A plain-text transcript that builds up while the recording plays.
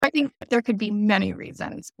I think there could be many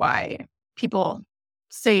reasons why people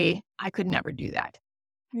say, I could never do that.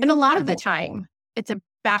 And a lot of the time, it's a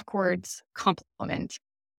backwards compliment.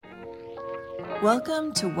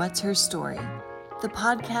 Welcome to What's Her Story, the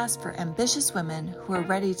podcast for ambitious women who are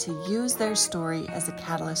ready to use their story as a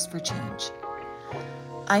catalyst for change.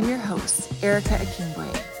 I'm your host, Erica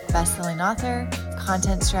Akingwe, best-selling author,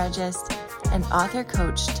 content strategist, and author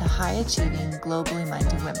coach to high-achieving, globally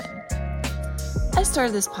minded women. I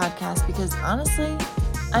started this podcast because honestly,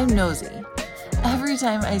 I'm nosy. Every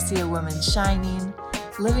time I see a woman shining,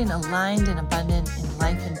 living aligned and abundant in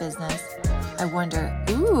life and business, I wonder,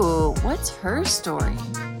 what's her story?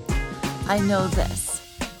 I know this.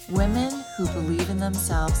 Women who believe in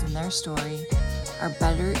themselves and their story are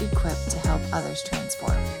better equipped to help others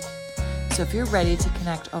transform. So if you're ready to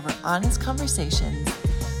connect over honest conversations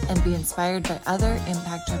and be inspired by other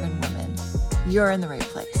impact-driven women, you're in the right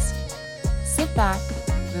place. Sit back,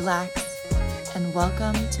 relax, and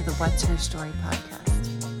welcome to the What's Her Story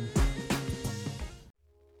podcast.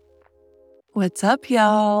 What's up,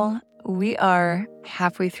 y'all? We are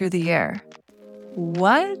halfway through the year.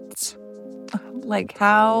 What?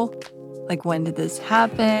 How? When did this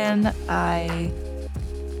happen? I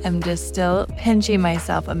am just still pinching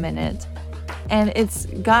myself a minute. And it's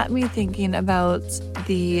got me thinking about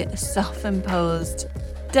the self-imposed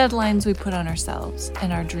deadlines we put on ourselves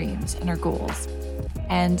and our dreams and our goals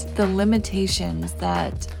and the limitations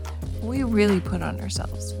that we really put on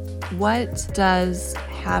ourselves. What does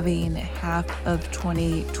having half of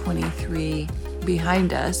 2023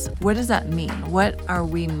 behind us, what does that mean? What are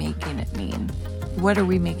we making it mean? What are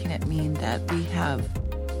we making it mean that we have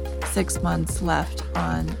 6 months left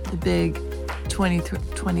on the big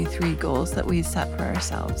 2023 goals that we set for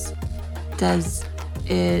ourselves? Does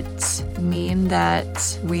it mean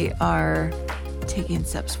that we are taking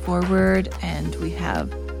steps forward and we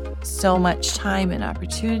have so much time and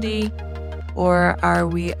opportunity? Or are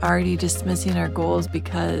we already dismissing our goals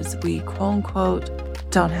because we quote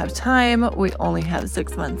unquote don't have time? We only have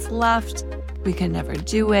 6 months left. We can never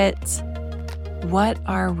do it. What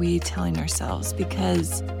are we telling ourselves?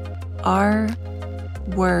 Because our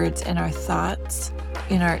words and our thoughts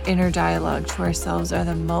in our inner dialogue to ourselves are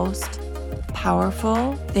the most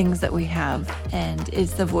powerful things that we have, and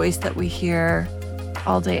it's the voice that we hear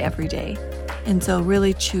all day, every day. And so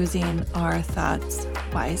really choosing our thoughts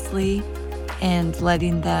wisely and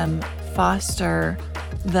letting them foster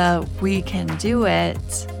the we can do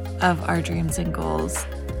it of our dreams and goals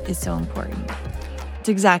is so important. It's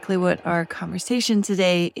exactly what our conversation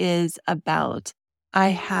today is about. I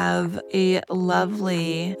have a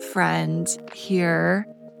lovely friend here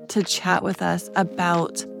to chat with us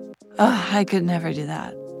about I could never do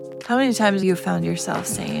that. How many times have you found yourself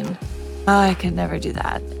saying, I could never do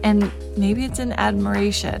that? And maybe it's an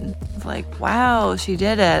admiration of wow, she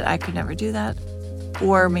did it. I could never do that.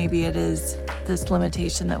 Or maybe it is this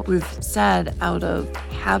limitation that we've said out of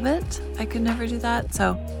habit. I could never do that.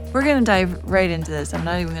 So we're going to dive right into this. I'm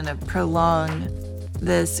not even going to prolong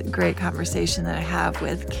this great conversation that I have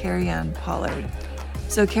with Carri Pollard.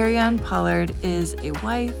 So Carri Pollard is a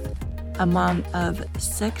wife, a mom of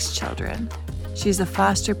 6 children. She's a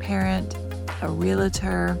foster parent, a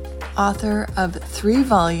realtor, author of 3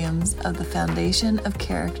 volumes of the Foundation of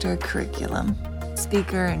Character curriculum,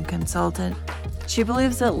 speaker and consultant. She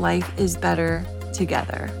believes that life is better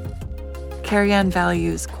together. Carri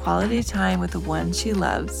values quality time with the one she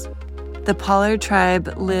loves. The Pollard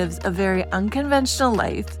tribe lives a very unconventional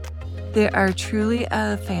life. They are truly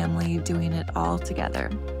a family doing it all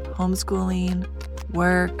together. Homeschooling,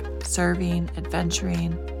 work, serving,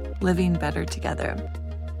 adventuring, living better together.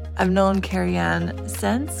 I've known Carri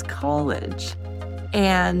since college,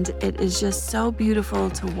 and it is just so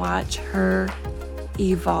beautiful to watch her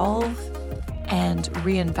evolve and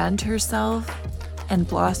reinvent herself and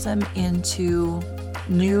blossom into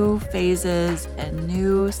new phases and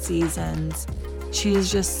new seasons. She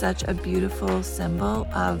is just such a beautiful symbol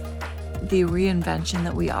of the reinvention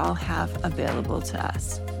that we all have available to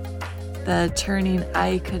us. The turning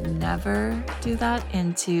I could never do that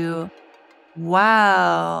into,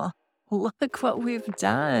 wow, look what we've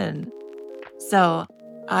done. So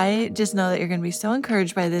I just know that you're going to be so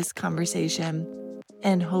encouraged by this conversation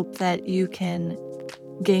and hope that you can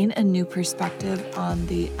gain a new perspective on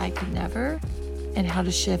the I could never and how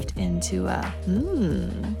to shift into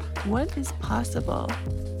what is possible?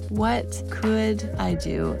 What could I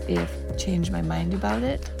do if change my mind about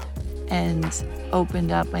it and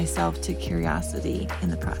opened up myself to curiosity in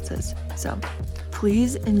the process? So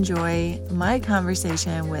please enjoy my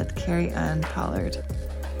conversation with Carri Pollard.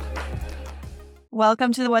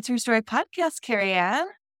 Welcome to the What's Her Story podcast, Carri.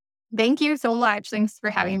 Thank you so much. Thanks for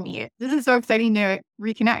having me. This is so exciting to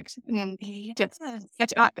reconnect and just Yes.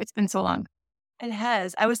 catch up. It's been so long. It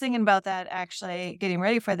has. I was thinking about that actually getting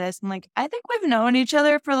ready for this. I'm like, I think we've known each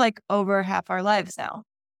other for like over half our lives now,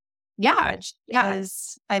 Yeah. which Yeah.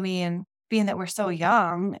 is, I mean, being that we're so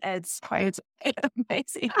young, it's quite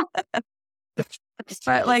amazing.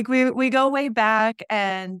 But like we go way back,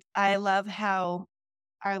 and I love how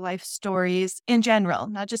our life stories in general,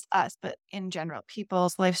 not just us, but in general,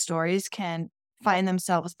 people's life stories can find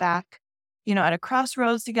themselves back, at a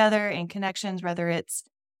crossroads together in connections, whether it's,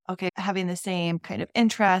 okay, having the same kind of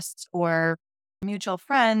interests or mutual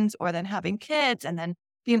friends, or then having kids and then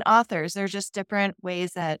being authors. There's just different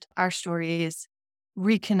ways that our stories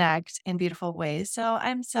reconnect in beautiful ways. So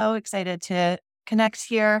I'm so excited to connect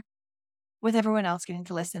here with everyone else getting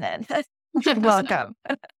to listen in. Welcome.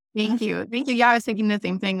 Thank you. Thank you. Yeah, I was thinking the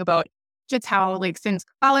same thing about just how, like, since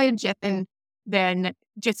college and then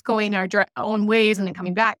just going our own ways and then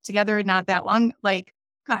coming back together not that long. Like,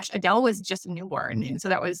 gosh, Adele was just a newborn. And so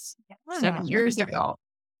that was 7 years ago.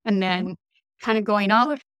 And then kind of going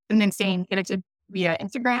off and then staying connected via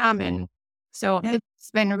Instagram. And so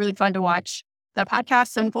it's been really fun to watch the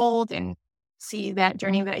podcast unfold and see that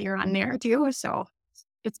journey that you're on there too. So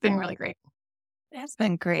it's been really great. It's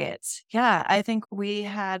been great. Yeah, I think we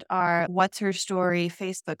had our What's Her Story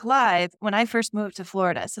Facebook Live when I first moved to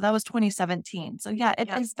Florida. So that was 2017. So yeah, it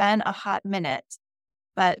has been a hot minute.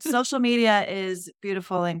 But social media is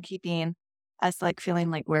beautiful in keeping us like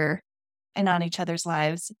feeling like we're in on each other's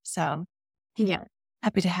lives. So Yeah.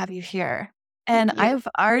 happy to have you here. And I've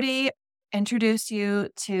already introduced you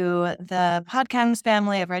to the podcast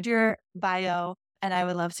family. I've read your bio, and I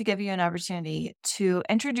would love to give you an opportunity to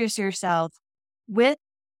introduce yourself with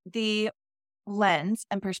the lens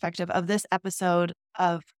and perspective of this episode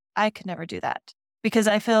of I could never do that. Because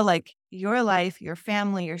I feel like your life, your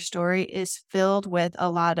family, your story is filled with a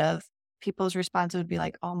lot of people's response would be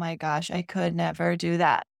like, oh my gosh, I could never do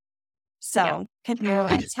that. So can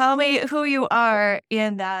you tell me who you are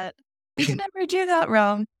in that we can never do that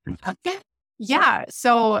wrong? Yeah.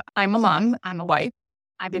 So I'm a mom. I'm a wife.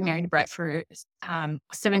 I've been married to Brett for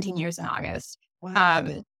 17 years in August. Wow.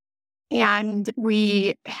 And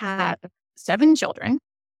we have 7 children.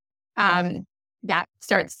 That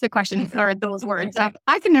starts the question or those words of,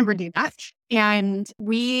 I could never do that. And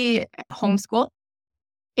we homeschool,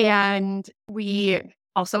 and we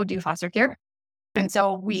also do foster care. And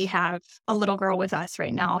so we have a little girl with us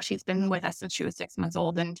right now. She's been with us since she was 6 months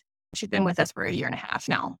old, and she's been with us for a year and a half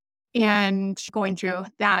now. And going through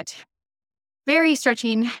that very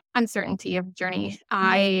stretching uncertainty of journey.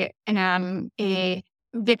 I am a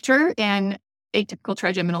victor in atypical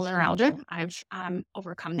trigeminal neuralgia. I've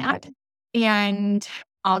overcome that. And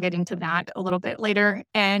I'll get into that a little bit later.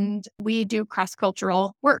 And we do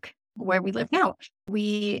cross-cultural work where we live now.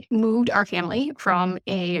 We moved our family from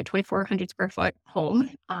a 2,400 square foot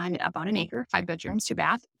home on about an acre, 5 bedrooms, 2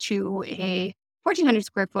 bath, to a 1,400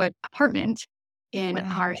 square foot apartment in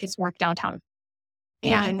our historic downtown.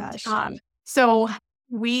 And so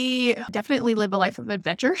we definitely live a life of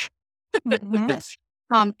adventure.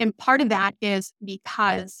 And part of that is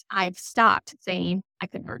because I've stopped saying I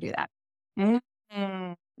could never do that.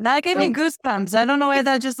 That gave me goosebumps. I don't know why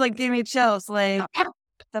that just like gave me chills. Like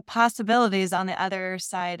the possibilities on the other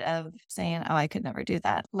side of saying, oh, I could never do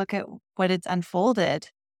that. Look at what it's unfolded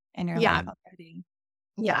in your life already.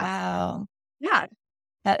 Yeah. Wow. Yeah.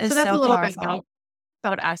 That is so that's so a little powerful. bit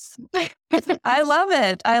about us. I love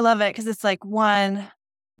it. I love it because it's like one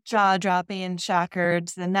jaw dropping shocker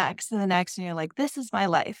to the next and the next. And you're like, this is my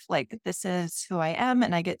life. Like, this is who I am.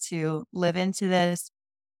 And I get to live into this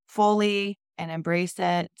fully and embrace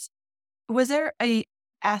it. Was there a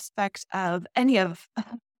aspect of any of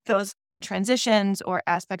those transitions or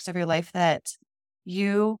aspects of your life that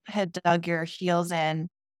you had dug your heels in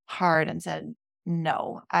hard and said,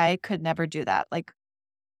 no, I could never do that? Like,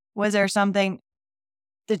 was there something?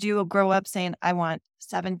 Did you grow up saying, I want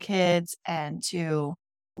 7 kids and to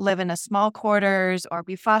live in a small quarters or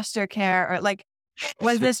be foster care? Or like,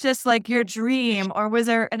 was this just like your dream? Or was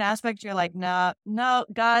there an aspect you're like, no,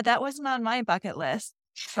 God, that wasn't on my bucket list?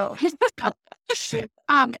 So,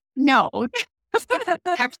 no.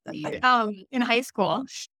 Actually, in high school,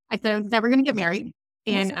 I said I was never going to get married,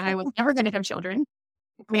 and I was never going to have children.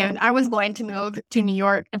 And I was going to move to New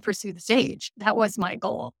York and pursue the stage. That was my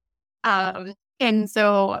goal. And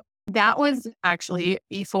so that was actually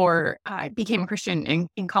before I became a Christian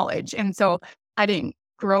in college. And so I didn't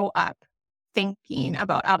grow up thinking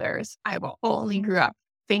about others. I only grew up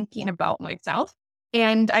thinking about myself.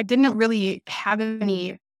 And I didn't really have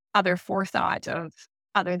any other forethought of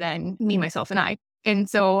other than me, myself, and I. And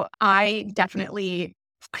so I definitely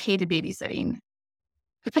hated babysitting.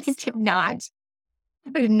 I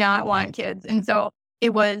did not want kids. And so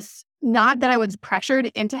it was not that I was pressured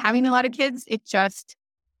into having a lot of kids. It just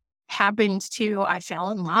happened to, I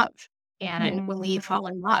fell in love. And when we fall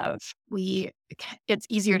in love, it's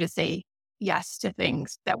easier to say yes to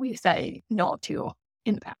things that we say no to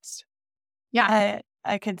in the past. Yeah.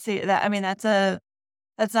 I could see that. I mean, that's not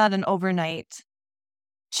an overnight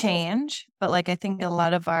change, but like, I think a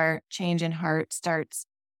lot of our change in heart starts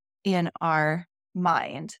in our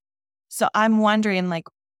mind. So I'm wondering, like,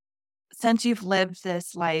 since you've lived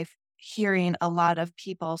this life hearing a lot of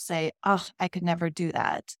people say, oh, I could never do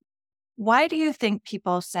that. Why do you think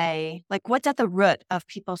people say, like, what's at the root of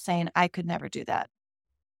people saying, I could never do that?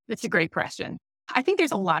 That's a great question. I think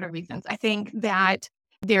there's a lot of reasons. I think that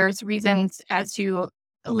there's reasons as to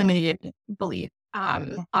limited belief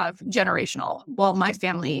of generational. Well, my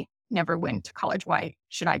family never went to college. Why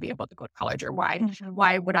should I be able to go to college? Or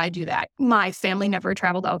why would I do that? My family never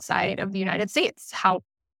traveled outside of the United States. How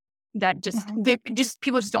that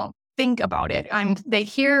people just don't think about it. They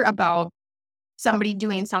hear about somebody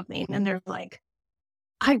doing something and they're like,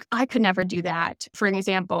 I could never do that. For an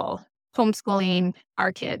example, homeschooling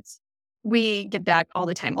our kids. We get that all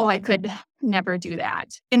the time. Oh, I could never do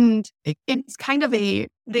that. And it's kind of they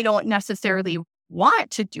don't necessarily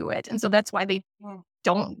want to do it. And so that's why they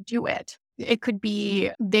don't do it. It could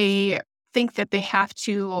be they think that they have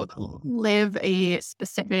to live a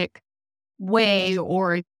specific way,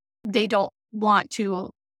 or they don't want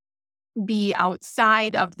to be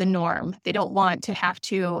outside of the norm. They don't want to have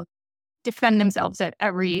to defend themselves at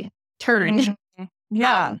every turn.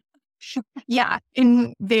 Yeah. Yeah.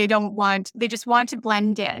 And they just want to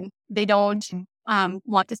blend in. They don't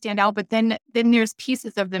want to stand out. But then there's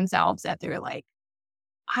pieces of themselves that they're like,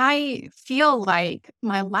 I feel like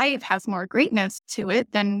my life has more greatness to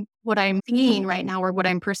it than what I'm seeing right now or what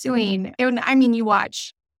I'm pursuing. And I mean, you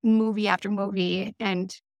watch movie after movie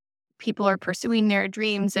and people are pursuing their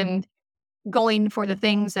dreams and going for the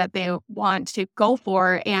things that they want to go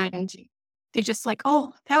for. And they just like,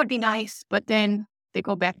 oh, that would be nice. But then they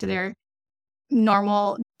go back to their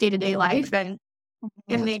normal day-to-day life and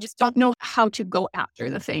they just don't know how to go after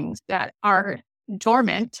the things that are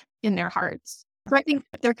dormant in their hearts. So I think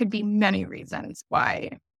there could be many reasons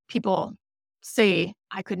why people say,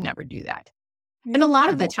 I could never do that. And a lot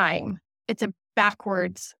of the time, it's a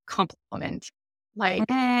backwards compliment. Like,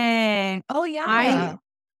 oh, yeah.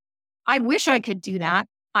 I wish I could do that.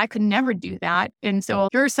 I could never do that. And so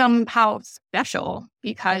you're somehow special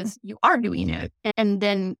because you are doing it. And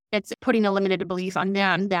then it's putting a limited belief on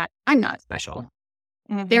them that I'm not special.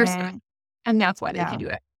 They're special. And that's why they can do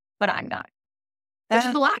it. But I'm not.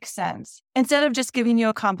 That makes sense. Instead of just giving you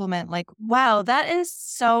a compliment like, wow, that is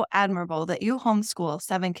so admirable that you homeschool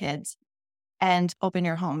 7 kids and open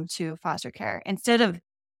your home to foster care. Instead of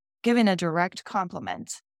giving a direct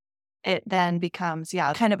compliment, it then becomes,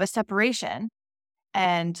 kind of a separation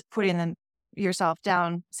and putting yourself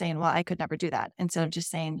down saying, well, I could never do that. Instead of just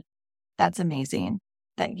saying, that's amazing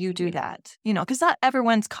that you do that. Because not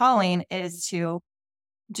everyone's calling is to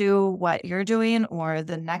do what you're doing or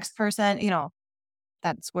the next person,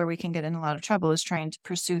 that's where we can get in a lot of trouble, is trying to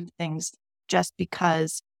pursue things just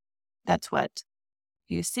because that's what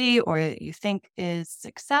you see or you think is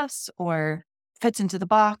success or fits into the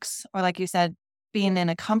box. Or like you said, being in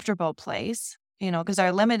a comfortable place, because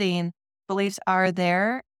our limiting beliefs are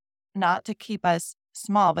there not to keep us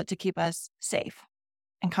small, but to keep us safe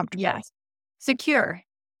and comfortable. Yes. Secure.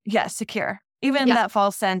 Yes, secure. Even that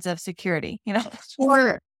false sense of security,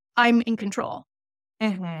 Or I'm in control.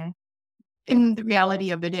 Mm-hmm. And the reality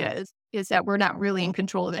of it is that we're not really in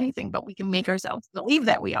control of anything, but we can make ourselves believe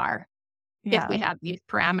that we are if we have these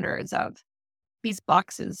parameters of these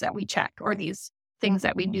boxes that we check or these things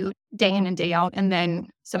that we do day in and day out. And then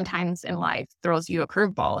sometimes in life throws you a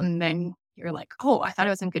curveball and then you're like, oh, I thought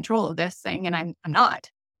I was in control of this thing and I'm not.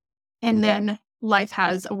 And then life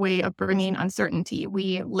has a way of bringing uncertainty.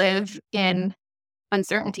 We live in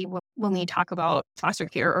uncertainty when we talk about foster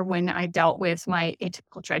care or when I dealt with my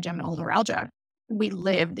atypical trigeminal neuralgia. We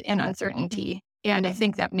lived in uncertainty. And I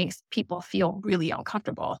think that makes people feel really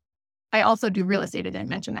uncomfortable. I also do real estate. I didn't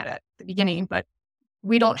mention that at the beginning, but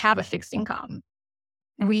we don't have a fixed income.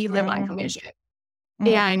 We live on commission.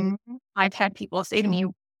 And I've had people say to me,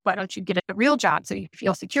 why don't you get a real job so you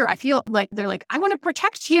feel secure? I feel like they're like, I want to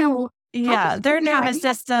protect you. Yeah, their nervous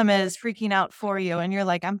system is freaking out for you. And you're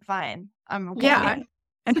like, I'm fine. I'm okay. Yeah.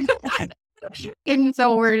 And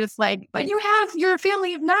so we're just like, but you have your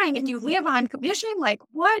family of 9 and you live on commission? Like,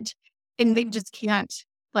 what? And they just can't,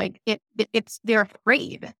 like, they're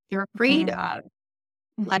afraid. They're afraid of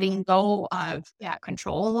letting go of that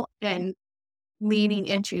control and leaning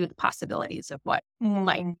into the possibilities of what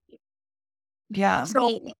life. Yeah.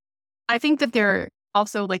 So I think that there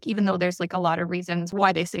also, like, even though there's like a lot of reasons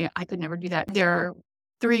why they say I could never do that, there are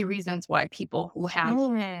 3 reasons why people who have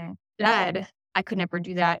said I could never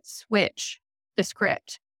do that switch the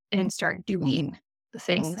script and start doing the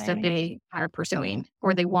things that they are pursuing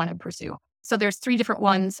or they want to pursue. So there's 3 different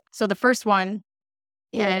ones. So the first one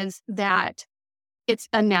is that it's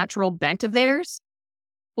a natural bent of theirs,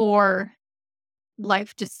 or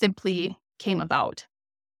life just simply came about.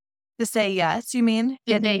 To say yes, you mean?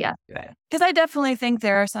 Yeah. Because I definitely think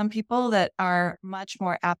there are some people that are much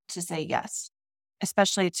more apt to say yes,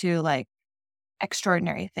 especially to like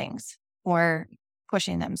extraordinary things or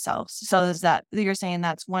pushing themselves. So is that you're saying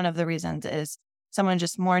that's one of the reasons is someone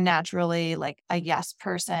just more naturally like a yes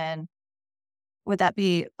person? Would that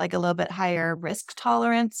be like a little bit higher risk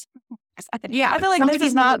tolerance? Yeah. I feel like this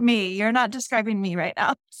is not me. You're not describing me right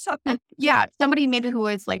now. So yeah, somebody maybe who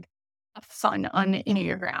is like a son on the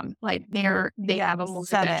Enneagram, like they have a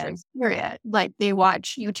multi-adventurous period. Like they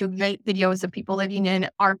watch YouTube videos of people living in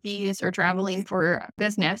RVs or traveling for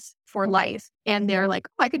business, for life. And they're like,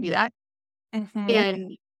 oh, I could do that.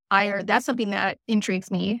 And that's something that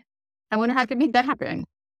intrigues me. I wonder how I could make that happen.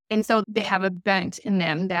 And so they have a bent in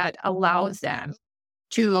them that allows them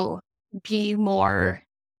to be more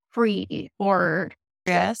free or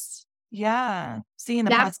yes. Yeah. Seeing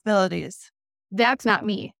the possibilities. That's not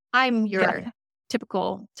me. I'm your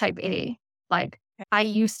typical type A. Like I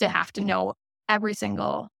used to have to know every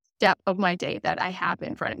single step of my day that I have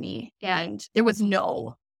in front of me. And there was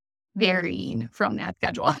no varying from that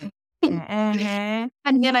schedule. And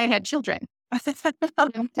then I had children.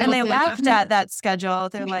 And they laughed at that schedule.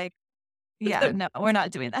 They're like, yeah, no, we're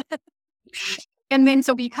not doing that. And then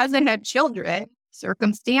so because I had children,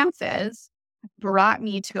 circumstances brought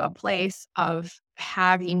me to a place of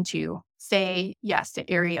having to say yes to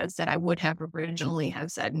areas that I would have originally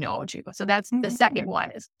have said no to. So that's the second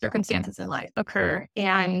one is circumstances in life occur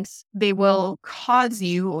and they will cause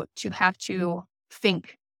you to have to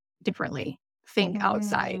think differently, think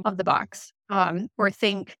outside of the box, or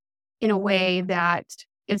think in a way that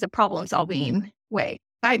is a problem solving way.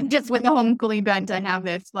 I just with the homeschooling bent, I have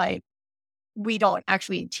this like, we don't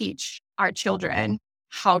actually teach our children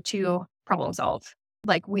how to problem solve.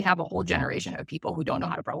 Like we have a whole generation of people who don't know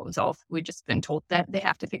how to problem solve. We've just been told that they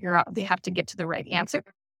have to figure out, they have to get to the right answer.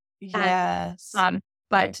 Yes.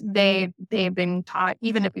 But they've been taught,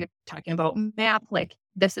 even if you're talking about math, like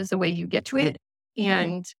this is the way you get to it.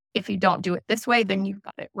 And if you don't do it this way, then you've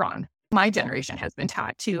got it wrong. My generation has been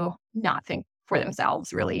taught to not think for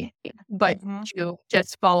themselves really, but to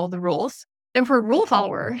just follow the rules. And for a rule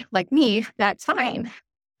follower like me, that's fine.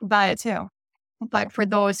 But for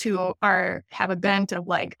those who have a bent of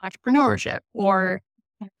like entrepreneurship or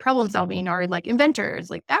problem solving or like inventors,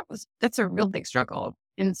 like that's a real big struggle.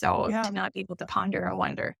 And so to not be able to ponder or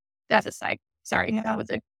wonder, that's a side. Sorry, that was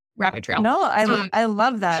a rabbit trail. No, I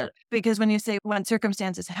love that because when you say when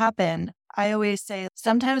circumstances happen, I always say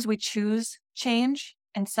sometimes we choose change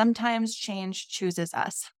and sometimes change chooses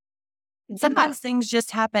us. Sometimes things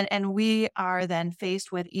just happen and we are then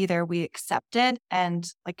faced with either we accept it and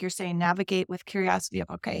like you're saying, navigate with curiosity of,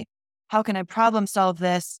 okay, how can I problem solve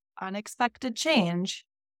this unexpected change?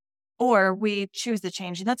 Or we choose the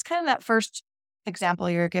change. And that's kind of that first example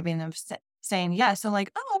you're giving them saying yes. So like,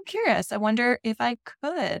 oh, I'm curious. I wonder if I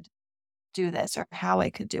could do this or how I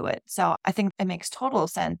could do it. So I think it makes total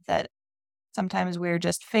sense that sometimes we're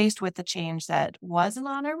just faced with the change that wasn't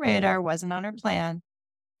on our radar, wasn't on our plan.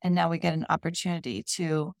 And now we get an opportunity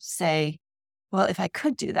to say, well, if I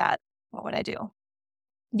could do that, what would I do?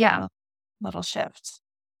 Yeah. Little shift.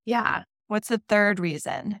 Yeah. What's the third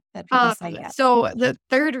reason that people say yes? So the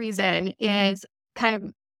third reason is kind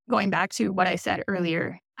of going back to what I said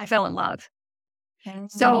earlier. I fell in love.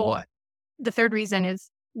 So the third reason is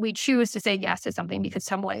we choose to say yes to something because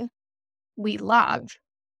someone we love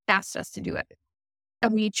asked us to do it.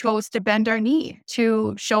 And we chose to bend our knee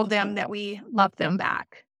to show them that we love them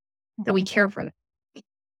back, that we care for them.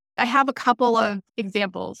 I have a couple of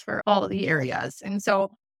examples for all of the areas. And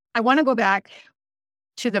so I want to go back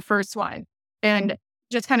to the first one and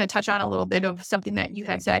just kind of touch on a little bit of something that you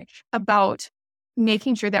had said about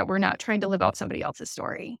making sure that we're not trying to live out somebody else's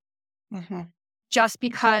story. Just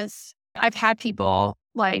because I've had people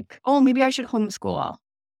like, oh, maybe I should homeschool.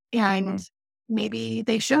 And maybe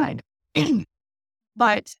they should.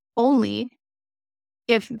 But only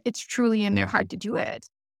if it's truly in their heart to do it.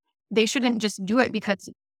 They shouldn't just do it because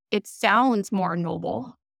it sounds more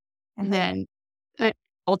noble than an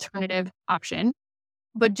alternative option.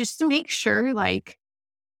 But just to make sure, like,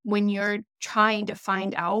 when you're trying to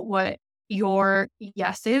find out what your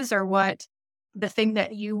yes is, or what the thing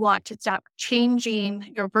that you want to stop,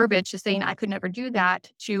 changing your verbiage to saying, I could never do that,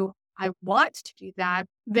 to I want to do that,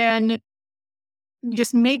 then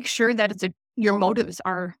just make sure that your motives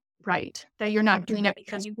are right, that you're not doing it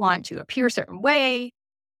because you want to appear a certain way,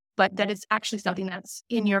 but that it's actually something that's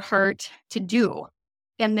in your heart to do.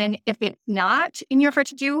 And then if it's not in your heart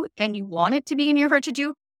to do and you want it to be in your heart to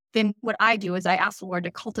do, then what I do is I ask the Lord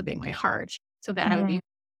to cultivate my heart so that I would be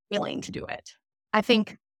willing to do it. I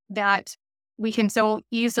think that we can so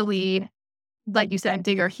easily, like you said,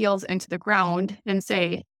 dig our heels into the ground and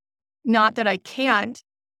say, not that I can't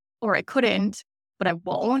or I couldn't, but I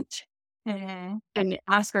won't. And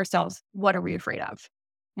ask ourselves, what are we afraid of?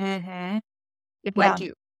 If I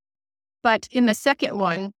do. But in the second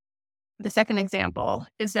one, the second example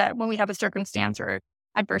is that when we have a circumstance or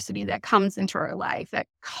adversity that comes into our life that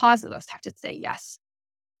causes us to have to say yes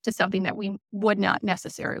to something that we would not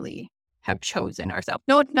necessarily have chosen ourselves.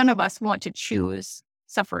 No, none of us want to choose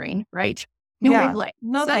suffering, right? Yeah. Like,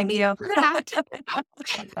 no, thank you.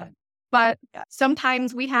 But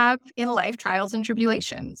sometimes we have in life trials and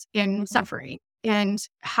tribulations in suffering, and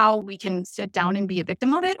how we can sit down and be a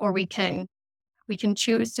victim of it, or we can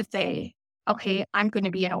choose to say, okay, I'm going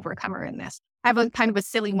to be an overcomer in this. I have a kind of a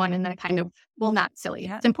silly one, and then kind of, well, not silly.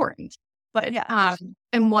 It's important, but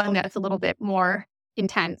and one that's a little bit more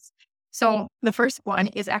intense. So the first one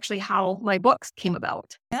is actually how my books came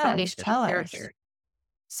about. Yeah, tell us.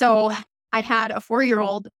 So I had a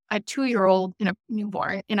 4-year-old, a 2-year-old, and a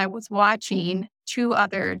newborn, and I was watching 2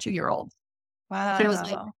 other 2-year-olds. Wow. So it was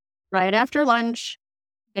like right after lunch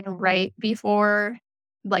and right before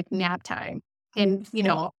like nap time. And,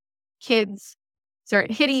 kids start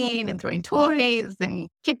hitting and throwing toys and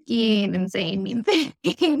kicking and saying mean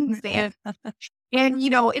things. And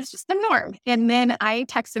it's just the norm. And then I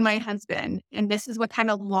texted my husband, and this is what kind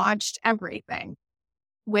of launched everything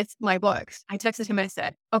with my books. I texted him and I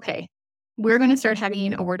said, okay, we're going to start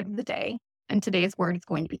having a word of the day. And today's word is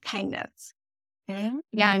going to be kindness.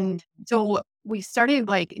 And so we started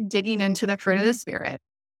like digging into the fruit of the Spirit.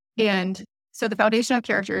 And so the foundation of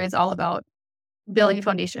character is all about building a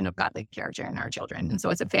foundation of godly character in our children. And so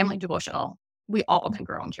it's a family devotional. We all can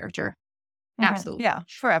grow in character. Absolutely. Yeah,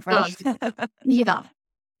 forever. Yeah.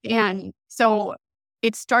 And so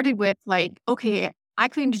it started with like, okay, I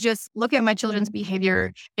couldn't just look at my children's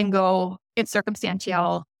behavior and go, it's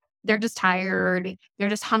circumstantial. They're just tired. They're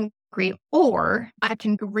just hungry. Or I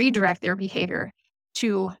can redirect their behavior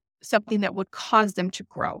to something that would cause them to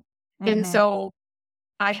grow. And so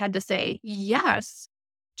I had to say yes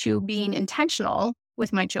to being intentional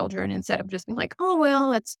with my children instead of just being like, oh,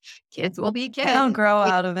 well, kids will be kids. They'll grow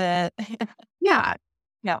out of it. Yeah.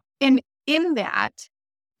 And in that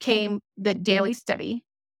came the daily study.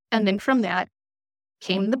 And then from that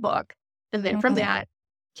came the book. And then from that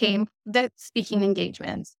came the speaking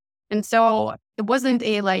engagements. And so it wasn't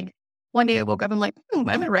a like, one day I woke up and like, I'm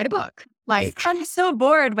going to write a book. Like, I'm so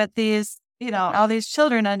bored with these, all these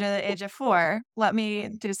children under the age of 4. Let me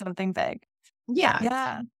do something big.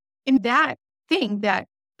 Yeah. And that thing that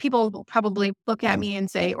people will probably look at me and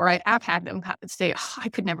say, or I've had them say, oh, I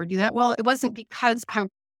could never do that. Well, it wasn't because I'm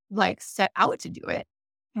like set out to do it.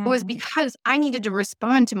 It was because I needed to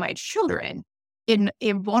respond to my children in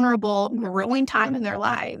a vulnerable, growing time in their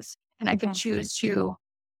lives. And I could choose to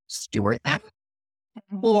steward them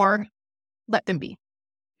or let them be.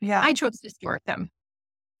 Yeah. I chose to steward them.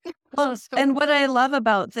 And what I love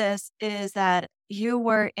about this is that you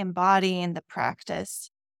were embodying the practice.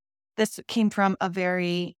 This came from a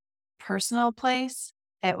very personal place.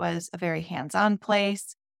 It was a very hands-on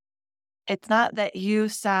place. It's not that you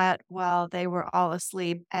sat while they were all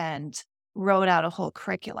asleep and wrote out a whole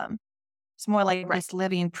curriculum. It's more like this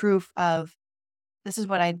living proof of this is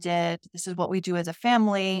what I did. This is what we do as a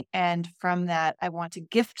family. And from that, I want to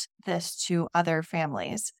gift this to other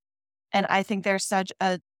families. And I think there's such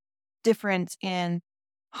a difference in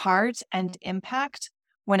heart and impact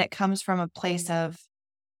when it comes from a place of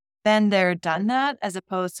been there, done that, as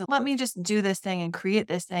opposed to let me just do this thing and create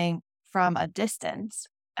this thing from a distance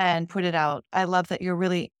and put it out. I love that you're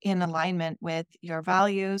really in alignment with your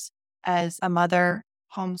values as a mother,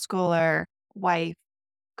 homeschooler, wife,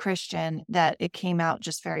 Christian, that it came out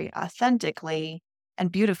just very authentically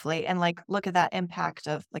and beautifully. And like, look at that impact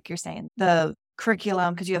of, like you're saying, the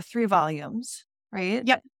curriculum, because you have 3 volumes, right?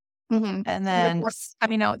 Yep. And then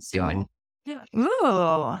coming out soon.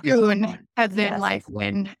 Ooh. Soon, as in like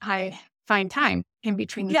when I find time in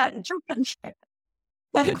between the children.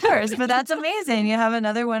 Of course, but that's amazing. You have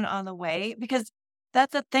another one on the way, because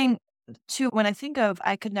that's the thing too. When I think of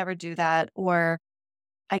I could never do that, or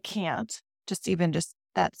I can't, just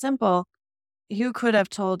that simple, you could have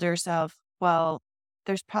told yourself, well,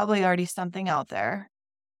 there's probably already something out there.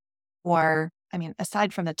 Or, I mean,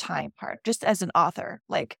 aside from the time part, just as an author,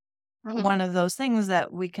 like one of those things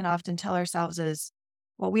that we can often tell ourselves is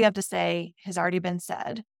what we have to say has already been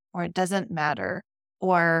said, or it doesn't matter,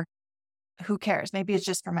 or who cares? Maybe it's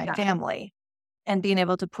just for my family. And being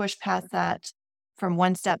able to push past that from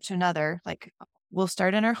one step to another, like we'll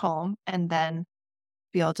start in our home and then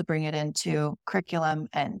be able to bring it into curriculum.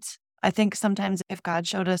 And I think sometimes if God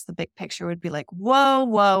showed us the big picture, would be like, whoa,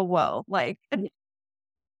 whoa, whoa. Like,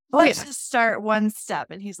 let's just start one step.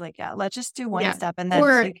 And he's like, yeah, let's just do one step. And then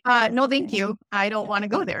or, no, thank you. I don't want to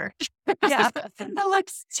go there. That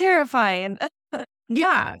looks terrifying.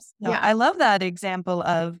 I love that example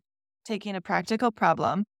of taking a practical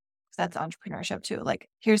problem. That's entrepreneurship too. Like,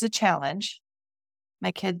 here's a challenge.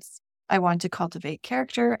 My kids, I want to cultivate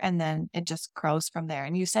character, and then it just grows from there.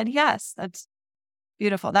 And you said, yes, that's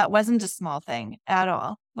beautiful. That wasn't a small thing at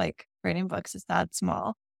all. Like, writing books is not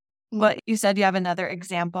small. But you said you have another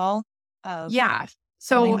example of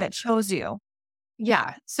something that shows you.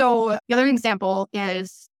 Yeah. So the other example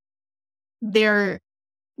is there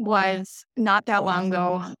was not that long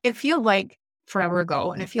ago. It feels like forever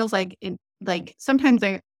ago. And it feels like sometimes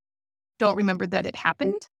I don't remember that it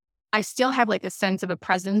happened. I still have like a sense of a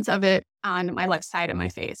presence of it on my left side of my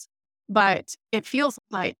face, but it feels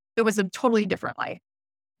like it was a totally different life.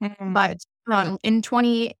 But in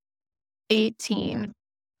 2018,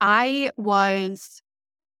 I was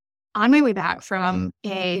on my way back from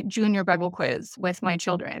a junior Bible quiz with my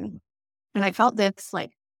children, and I felt this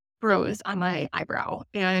like bruise on my eyebrow,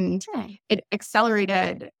 and it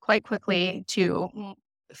accelerated quite quickly to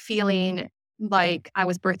feeling like I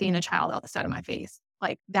was birthing a child out the side of my face.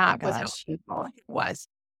 Like that was how painful it was.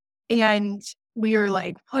 And we were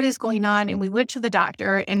like, what is going on? And we went to the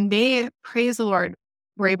doctor, and they, praise the Lord,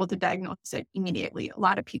 were able to diagnose it immediately. A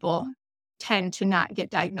lot of people tend to not get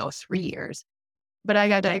diagnosed for years. But I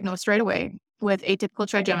got diagnosed right away with atypical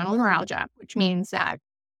trigeminal neuralgia, which means that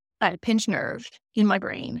I had a pinched nerve in my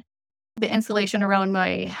brain. The insulation around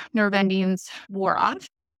my nerve endings wore off,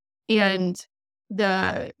 and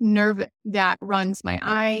the nerve that runs my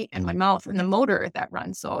eye and my mouth and the motor that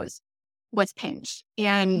runs those was pinched.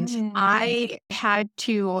 And I had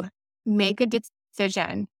to make a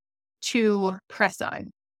decision to press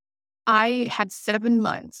on. I had 7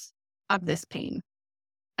 months of this pain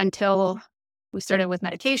until we started with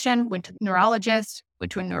medication, went to the neurologist,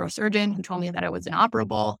 went to a neurosurgeon who told me that I was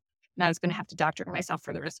inoperable and I was going to have to doctor myself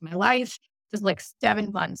for the rest of my life. It was like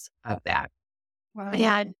 7 months of that. Wow.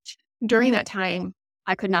 And during that time,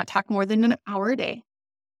 I could not talk more than an hour a day.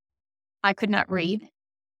 I could not read.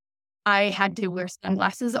 I had to wear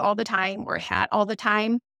sunglasses all the time, or a hat all the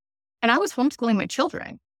time. And I was homeschooling my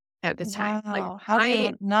children at this time. Like, how do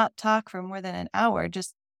you not talk for more than an hour?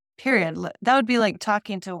 Just period. That would be like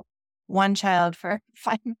talking to one child for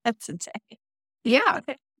 5 minutes a day. Yeah.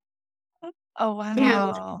 Oh, wow.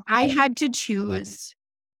 And I had to choose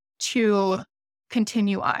to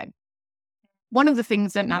continue on. One of the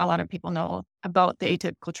things that not a lot of people know about the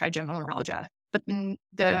atypical trigeminal neuralgia, but the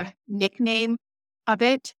nickname of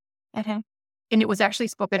it, and it was actually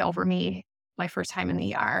spoken over me my first time in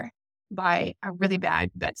the ER by a really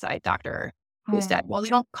bad bedside doctor who said, well, they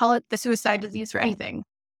don't call it the suicide disease for anything.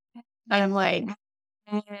 And I'm like,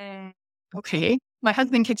 okay. My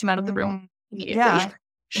husband kicked him out of the room immediately.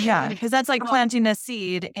 Yeah, because that's like planting a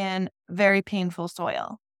seed in very painful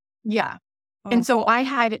soil. Yeah. And so I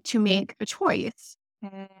had to make a choice.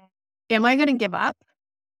 Am I going to give up,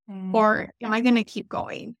 or am I going to keep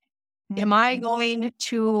going? Am I going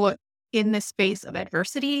to, in this space of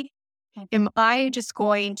adversity, am I just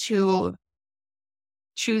going to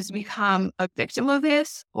choose to become a victim of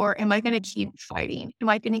this, or am I going to keep fighting? Am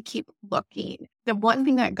I going to keep looking? The one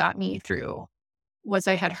thing that got me through was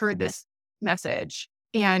I had heard this message,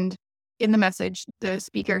 and in the message, the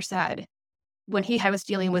speaker said, when he was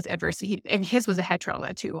dealing with adversity, and his was a head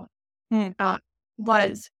trauma too,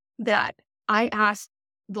 was that I asked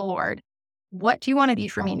the Lord, what do you want to be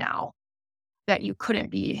for me now that you couldn't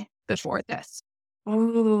be before this?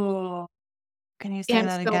 Ooh. Can you say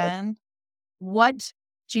that again? What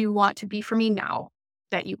do you want to be for me now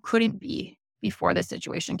that you couldn't be before this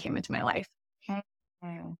situation came into my life?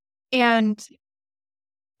 And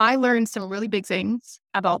I learned some really big things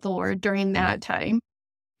about the Lord during that time,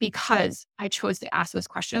 because I chose to ask those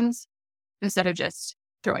questions instead of just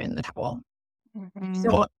throwing in the towel.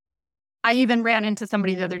 So I even ran into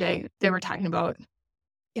somebody the other day. They were talking about,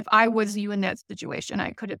 if I was you in that situation, I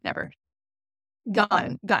could have never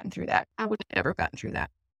gotten through that. I would have never gotten through that.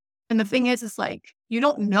 And the thing is like, you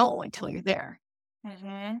don't know until you're there.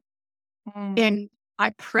 Mm-hmm. Mm. And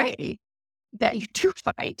I pray that you do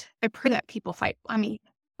fight. I pray that people fight. I mean,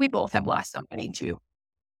 we both have lost somebody too.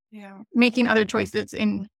 Yeah. Making other choices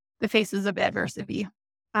in the faces of adversity.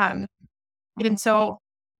 And so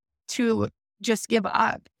to just give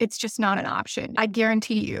up, it's just not an option. I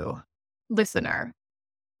guarantee you, listener,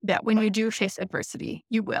 that when you do face adversity,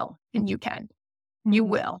 you will and you can. You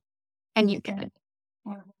will and you can.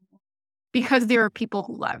 Because there are people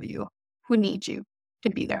who love you, who need you to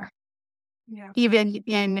be there. Yeah. Even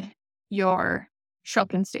in your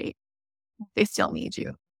shrunken state, they still need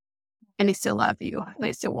you. And they still love you.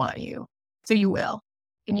 They still want you. So you will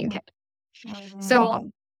and you can.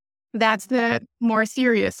 So that's the more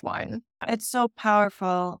serious one. It's so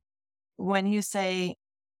powerful when you say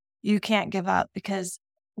you can't give up, because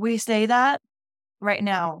we say that right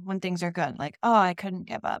now when things are good, like, oh, I couldn't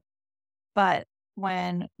give up. But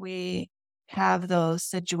when we have those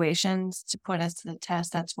situations to put us to the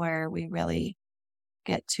test, that's where we really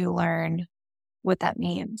get to learn what that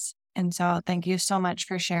means. And so thank you so much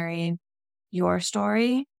for sharing your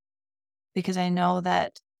story, because I know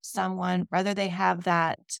that someone, whether they have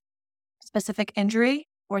that specific injury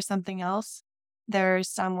or something else, there's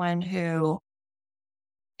someone who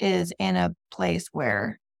is in a place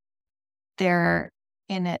where they're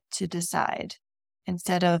in it to decide.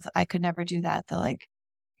 Instead of, I could never do that, they're like,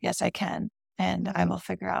 yes, I can. And I will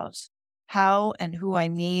figure out how and who I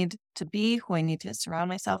need to be, who I need to surround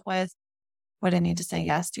myself with, what I need to say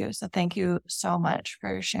yes to. So thank you so much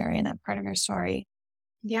for sharing that part of your story.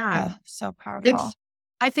 Yeah. So powerful.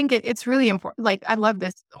 I think it's really important. Like, I love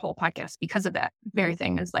this whole podcast because of that very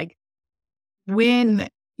thing. Is like, when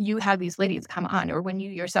you have these ladies come on, or when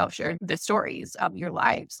you yourself share the stories of your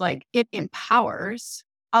lives, like, it empowers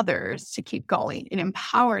others to keep going. It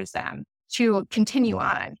empowers them to continue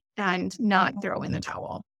on and not throw in the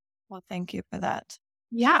towel. Well, thank you for that.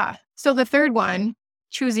 Yeah. So the third one,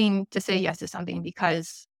 choosing to say yes to something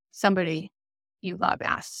because somebody you love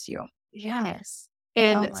asks you. Yes.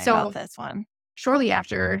 And I so love this one. shortly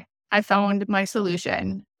after I found my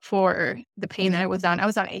solution for the pain that I was on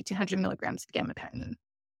 1,800 milligrams of gabapentin.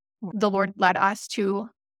 The Lord led us to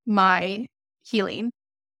my healing.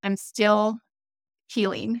 I'm still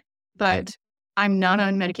healing, but I'm not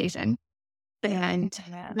on medication. And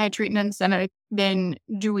my treatments that I've been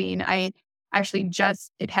doing,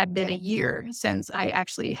 it had been a year since I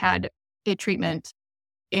actually had a treatment.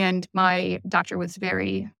 And my doctor was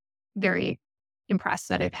very, very impressed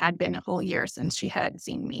that it had been a whole year since she had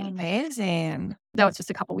seen me. Amazing. That was just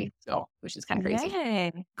a couple weeks ago, which is kind of crazy.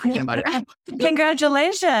 Yay. Thinking about it.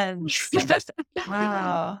 Congratulations.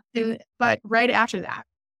 Wow. But right after that,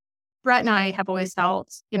 Brett and I have always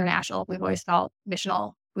felt international. We've always felt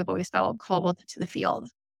missional. We've always felt called to the field.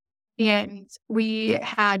 And we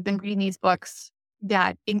had been reading these books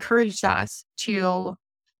that encouraged us to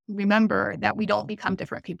remember that we don't become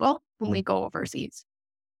different people when we go overseas.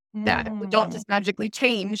 That we don't just magically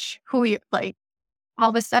change who we like. All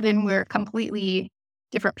of a sudden, we're completely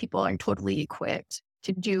different people and totally equipped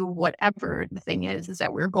to do whatever the thing is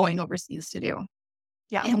that we're going overseas to do.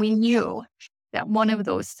 Yeah. And we knew that one of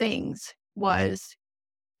those things was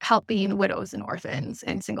helping widows and orphans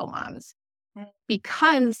and single moms.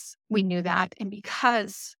 Because we knew that, and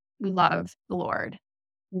because we love the Lord,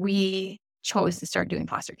 we chose to start doing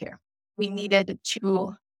foster care. We needed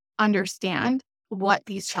to understand what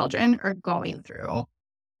these children are going through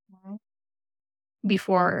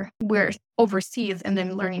before we're overseas, and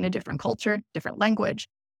then learning a different culture, different language,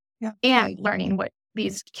 and learning what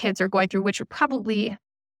these kids are going through, which are probably,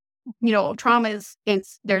 traumas.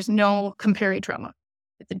 There's no comparing trauma.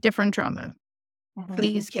 It's a different trauma. For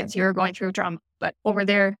these kids here are going through trauma, but over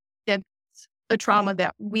there, it's a trauma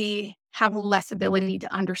that we have less ability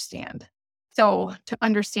to understand. So to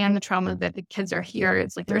understand the trauma that the kids are here,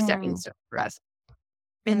 it's like they're stepping stone for us.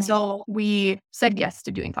 And so we said yes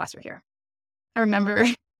to doing foster care. I remember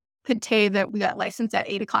the day that we got licensed at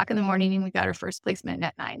 8:00 in the morning, and we got our first placement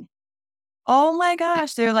at 9. Oh my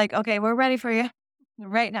gosh. They're like, okay, we're ready for you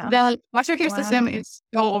right now. The foster care system is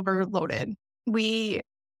so overloaded. We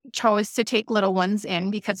chose to take little ones in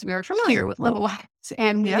because we were familiar with little ones,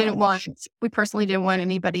 and we personally didn't want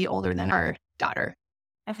anybody older than our daughter,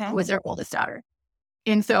 who was our oldest daughter.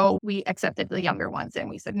 And so we accepted the younger ones, and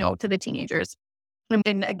we said no to the teenagers.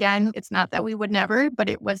 And again, it's not that we would never, but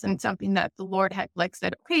it wasn't something that the Lord had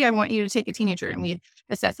said, okay, I want you to take a teenager, and we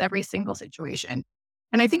assess every single situation.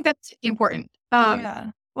 And I think that's important.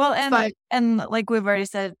 Well, and like we've already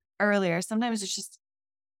said earlier, sometimes it's just,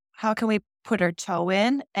 how can we put our toe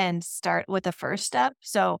in and start with the first step?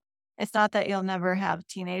 So it's not that you'll never have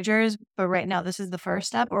teenagers, but right now this is the first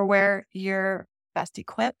step, or where you're best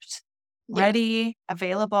equipped, ready,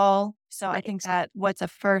 available. So I think that what's a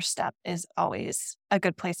first step is always a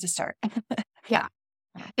good place to start. Yeah.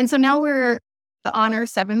 And so now we're on our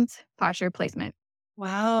 7th foster placement.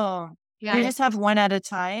 Wow. Yeah. You just have one at a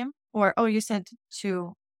time? Or, you said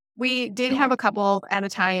 2. We did have a couple at a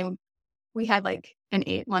time. We had like an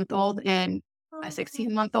 8-month-old and a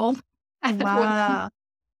 16-month-old. Wow.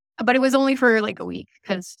 But it was only for like a week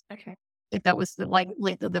because that was the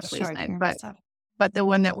length of the placement. But the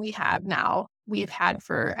one that we have now, we've had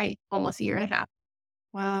for almost a year and a half.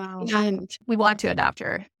 Wow. And we want to adopt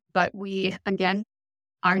her, but we, again,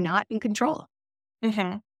 are not in control.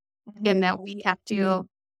 And that we have to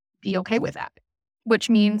be okay with that,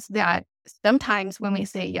 which means that sometimes when we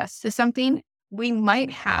say yes to something, we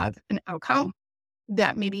might have an outcome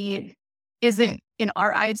that maybe isn't in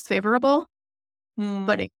our eyes favorable,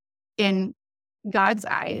 but in God's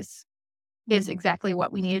eyes is exactly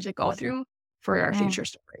what we needed to go through for our future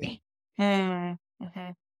story. So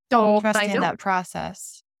trusting that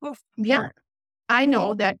process. Yeah. I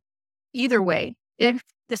know that either way, if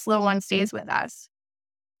this little one stays with us,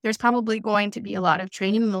 there's probably going to be a lot of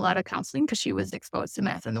training and a lot of counseling because she was exposed to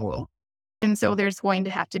meth in the womb. And so there's going to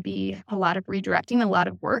have to be a lot of redirecting, a lot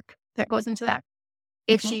of work that goes into that.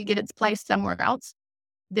 If she gets placed somewhere else,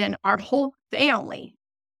 then our whole family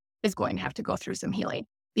is going to have to go through some healing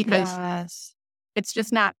because it's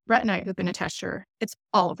just not Brett and I who've been attached to her. It's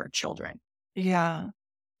all of our children. Yeah.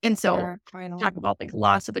 And so talk about like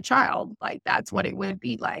loss of a child, like that's what it would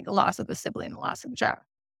be like, a loss of a sibling, a loss of a child.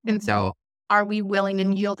 And so are we willing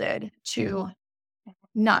and yielded to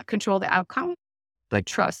not control the outcome, but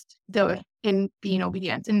trust in being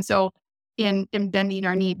obedient? And so in bending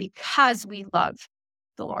our knee because we love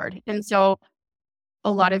the Lord. And so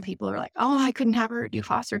a lot of people are like, oh, I couldn't have her do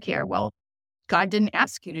foster care. Well, God didn't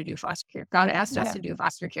ask you to do foster care. God asked us to do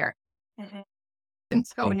foster care. And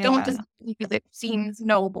so don't just because it seems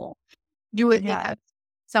noble. Do it because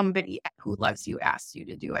somebody who loves you asks you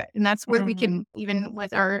to do it. And that's where we can, even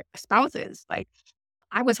with our spouses, like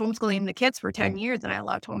I was homeschooling the kids for 10 years and I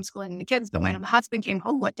loved homeschooling the kids. But my husband came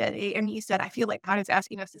home one day and he said, I feel like God is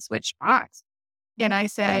asking us to switch spots. And I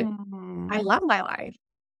said, I love my life.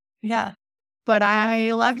 Yeah. But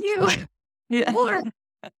I love you more.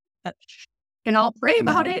 And I'll pray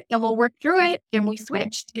about it and we'll work through it. And we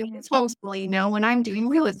switched. And it's homeschooling now when I'm doing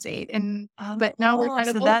real estate. And but now we're kind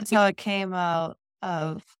of that's how it came out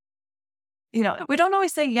of, we don't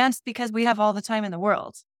always say yes because we have all the time in the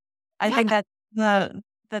world. I think that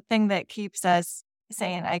the thing that keeps us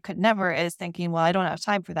saying I could never is thinking, well, I don't have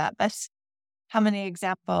time for that. But how many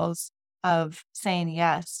examples of saying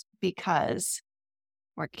yes because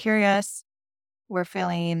we're curious, we're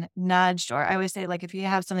feeling nudged, or I always say, like, if you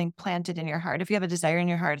have something planted in your heart, if you have a desire in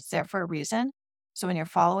your heart, it's there for a reason. So when you're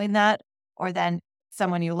following that, or then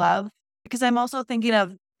someone you love, because I'm also thinking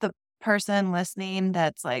of the person listening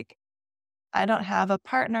that's like, I don't have a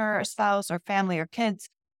partner or spouse or family or kids,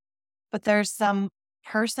 but there's some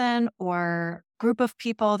person or group of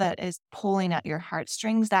people that is pulling at your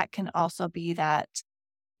heartstrings. That can also be that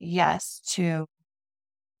yes to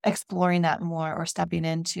exploring that more or stepping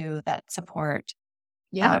into that support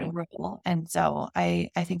role. And so I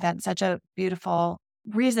think that's such a beautiful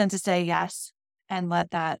reason to say yes and let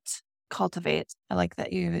that cultivate. I like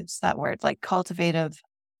that you use that word, like cultivate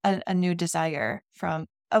a new desire from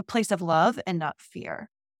a place of love and not fear.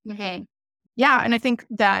 Okay. Yeah. And I think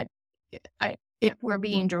that if we're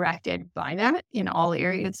being directed by that in all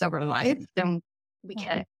areas of our life, then we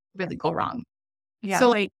can't really go wrong. Yeah. So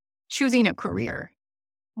like choosing a career,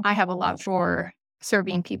 I have a love for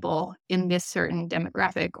serving people in this certain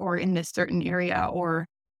demographic or in this certain area or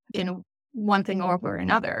in one thing over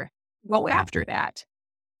another. Go after that.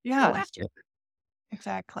 Yeah. Go after it.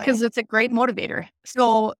 Exactly. Because it's a great motivator.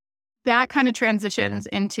 So that kind of transitions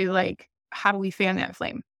into like, how do we fan that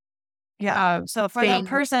flame? Yeah. So for that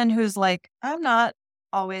person who's like, I'm not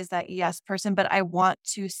always that yes person, but I want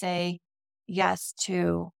to say yes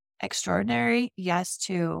to extraordinary, yes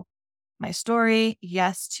to my story,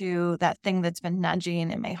 yes to that thing that's been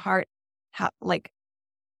nudging in my heart. How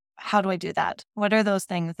do I do that? What are those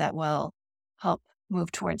things that will help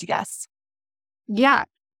move towards yes? Yeah.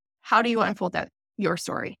 How do you unfold your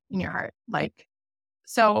story in your heart?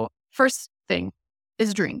 So first thing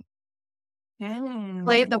is dream.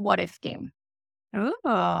 Play the what if game. Ooh.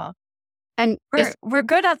 And we're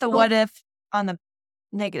good at the what if on the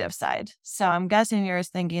negative side. So I'm guessing you're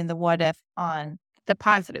thinking the what if on the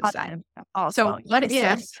positive side. Also, what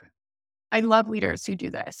if, I love leaders who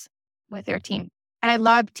do this with their team. And I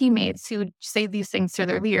love teammates who say these things to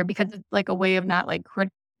their leader because it's like a way of not like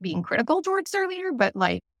being critical towards their leader, but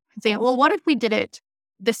like saying, well, what if we did it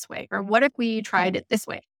this way? Or what if we tried it this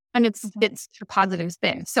way? And it's a positive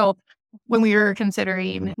spin. So when we were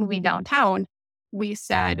considering moving downtown, we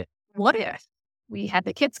said, what if we had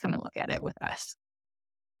the kids come and look at it with us?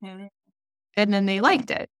 And then they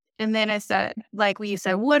liked it. And then I said, we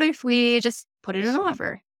said, what if we just put it in an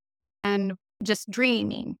offer and just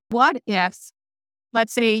dreaming? What if,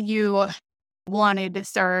 let's say you wanted to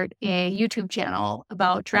start a YouTube channel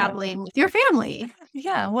about traveling with your family.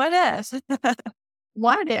 Yeah, what if?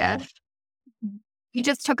 What if we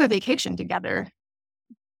just took a vacation together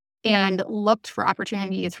and looked for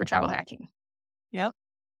opportunities for travel hacking? Yep.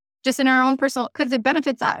 Just in our own personal, because it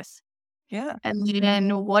benefits us. Yeah. And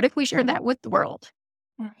then what if we share that with the world?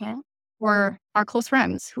 Or our close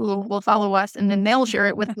friends who will follow us, and then they'll share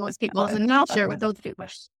it with those people, and then I'll share it with those people.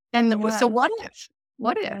 And so what if?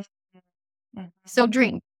 What if? So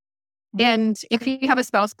dream. And if you have a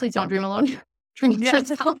spouse, please don't dream alone. Dream with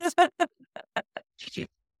yourself.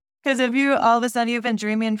 Because if you all of a sudden you've been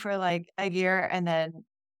dreaming for like a year and then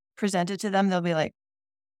present it to them, they'll be like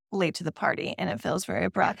late to the party and it feels very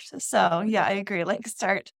abrupt. So yeah, I agree. Like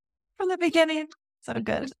start from the beginning. So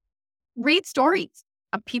good. Read stories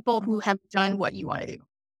of people who have done what you want to do.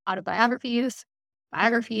 Autobiographies,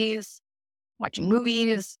 biographies, watching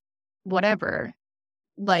movies, whatever.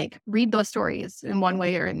 Like read those stories in one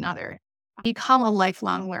way or another. Become a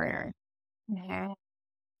lifelong learner.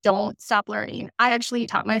 Don't stop learning. I actually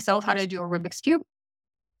taught myself how to do a Rubik's Cube.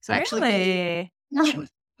 So really?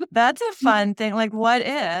 That's a fun thing. Like, what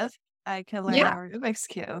if I could learn a Rubik's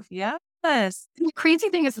Cube? Yes. The crazy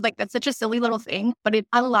thing is like, that's such a silly little thing, but it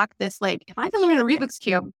unlocked this, like, if I can learn a Rubik's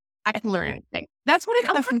Cube, I can learn anything. That's what it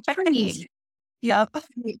comes from me. Yep.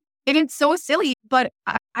 And it's so silly, but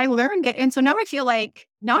I learned it. And so now I feel like,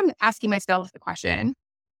 now I'm asking myself the question,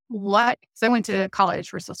 so I went to college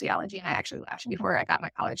for sociology, and I actually left before I got my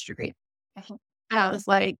college degree. And I was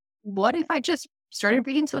like, what if I just started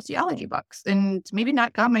reading sociology books and maybe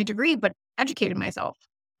not got my degree, but educated myself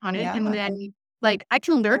on it? Yeah. And then like, I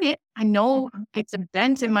can learn it. I know it's a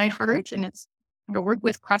bent in my heart, and it's to work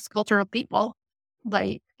with cross-cultural people.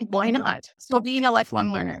 Like, why not? So being a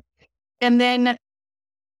lifelong learner. And then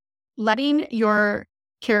letting your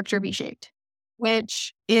character be shaped,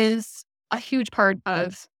 which is a huge part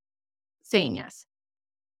of saying yes.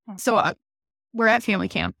 So we're at family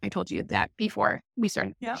camp. I told you that before we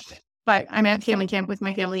started. Yeah. But I'm at family camp with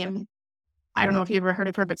my family, and I don't know if you've ever heard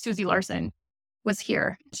of her, but Susie Larson was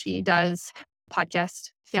here. She does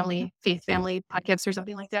podcast, faith family podcasts or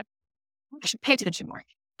something like that. I should pay attention more.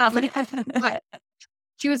 But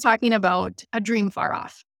she was talking about a dream far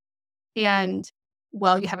off. And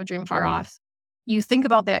you have a dream far off. You think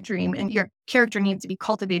about that dream, and your character needs to be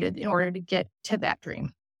cultivated in order to get to that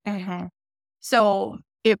dream. So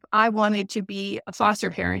if I wanted to be a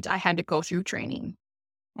foster parent, I had to go through training.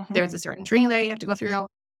 There's a certain training that you have to go through.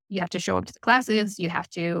 You have to show up to the classes. You have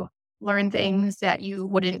to learn things that you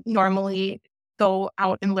wouldn't normally go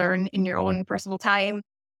out and learn in your own personal time.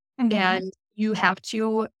 And you have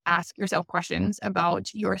to ask yourself questions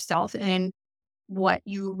about yourself and what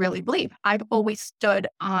you really believe. I've always stood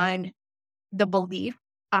on the belief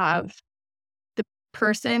of the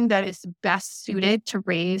person that is best suited to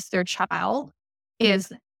raise their child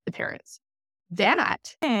is the parents. That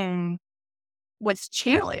was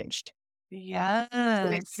challenged. Yes.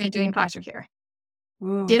 Doing foster care.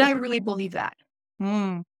 Ooh. Did I really believe that?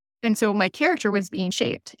 And so my character was being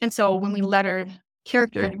shaped. And so when we let our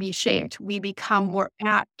character be shaped, we become more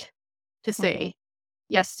apt to say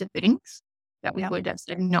yes to things that we would have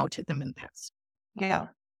said no to them in the past. Yeah.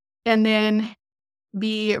 And then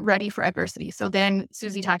be ready for adversity. So then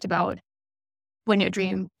Susie talked about when your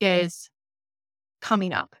dream is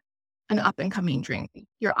coming up, an up and coming dream.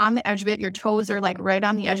 You're on the edge of it. Your toes are like right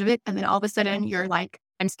on the edge of it. And then all of a sudden you're like,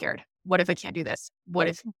 I'm scared. What if I can't do this? What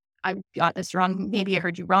if I got this wrong? Maybe I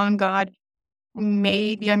heard you wrong, God.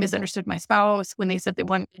 Maybe I misunderstood my spouse when they said they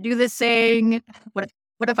wanted to do this thing. What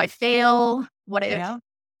if I fail? What if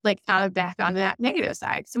kind of back on that negative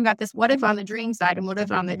side? So we got this what if on the dream side and what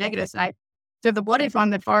if on the negative side. So the what if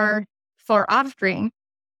on the far off dream,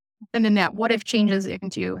 and then that what if changes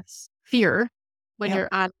into fear when you're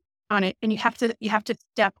on it, and you have to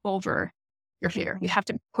step over your fear. You have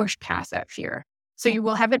to push past that fear. So you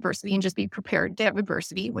will have adversity, and just be prepared to have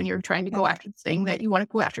adversity when you're trying to go after the thing that you want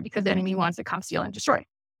to go after, because the enemy wants to come, steal, and destroy.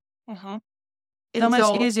 It's so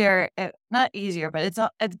much easier, not easier, but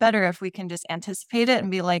it's better if we can just anticipate it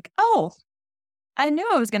and be like, oh, I knew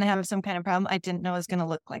I was going to have some kind of problem. I didn't know it was going to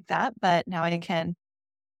look like that, but now I can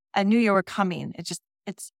I knew you were coming.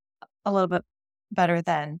 It's a little bit better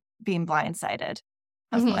than being blindsided.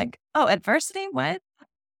 I was like, oh, adversity? What?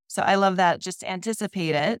 So I love that. Just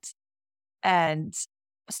anticipate it and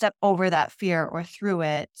step over that fear or through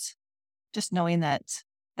it, just knowing that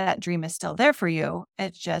that dream is still there for you.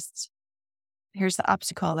 It's just, here's the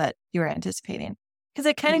obstacle that you were anticipating. Because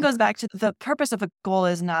it kind of goes back to the purpose of a goal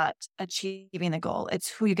is not achieving the goal. It's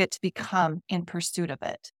who you get to become in pursuit of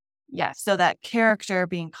it. Yes. So that character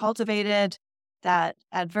being cultivated, that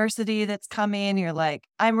adversity that's coming, you're like,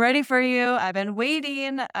 I'm ready for you. I've been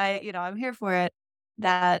waiting. I'm here for it.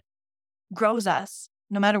 That grows us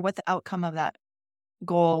no matter what the outcome of that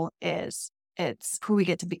goal is. It's who we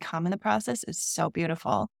get to become in the process is so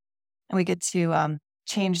beautiful. And we get to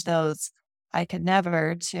change those I could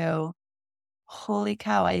never to, holy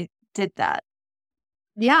cow, I did that.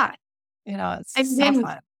 Yeah. It's And so then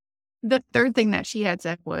fun. the third thing that she had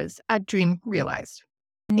said was a dream realized.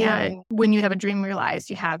 And when you have a dream realized,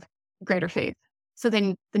 you have greater faith. So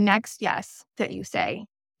then the next yes that you say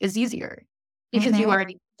is easier because you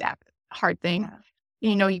already did that hard thing.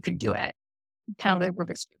 You know you could do it. Kind of the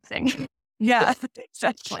Rubik's Cube thing. Yeah,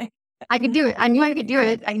 exactly. I could do it. I knew I could do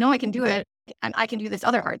it. I know I can do it. And I can do this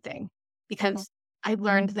other hard thing because I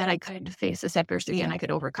learned that I could face this adversity and I could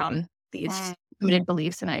overcome these limited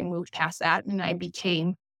beliefs. And I moved past that and I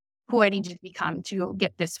became who I needed to become to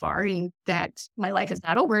get this far, and that my life is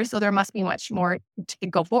not over. So there must be much more to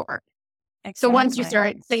go forward. Exactly. So once you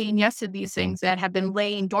start saying yes to these things that have been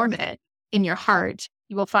laying dormant in your heart,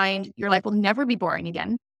 you will find your life will never be boring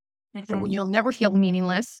again. You'll never feel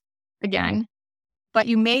meaningless again, but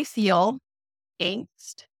you may feel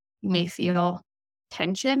angst. You may feel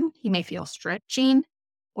tension. You may feel stretching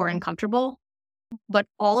or uncomfortable, but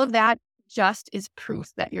all of that just is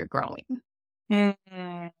proof that you're growing.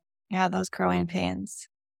 Yeah, those growing pains.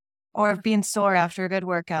 Or being sore after a good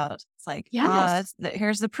workout. It's like,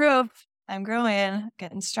 here's the proof. I'm growing,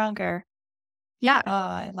 getting stronger. Yeah. Oh,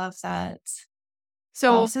 I love that.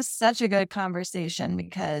 So this is such a good conversation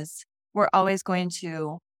because we're always going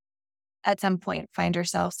to, at some point, find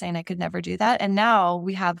ourselves saying, I could never do that. And now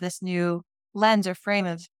we have this new lens or frame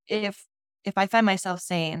of if I find myself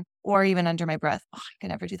saying, or even under my breath, oh, I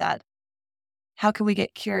could never do that. How can we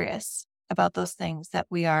get curious about those things that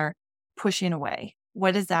we are pushing away?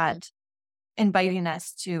 What is that inviting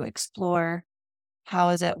us to explore? How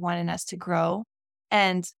is it wanting us to grow?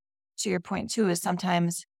 And to your point too, is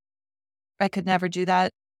sometimes I could never do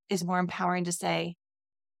that is more empowering to say,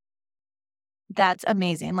 that's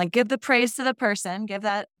amazing. Like give the praise to the person, give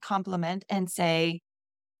that compliment and say,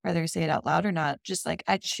 whether you say it out loud or not, just like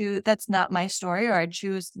I choose, that's not my story, or I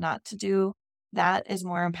choose not to do that is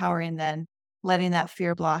more empowering than letting that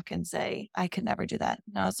fear block and say, I could never do that.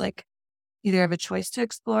 Now it's like either have a choice to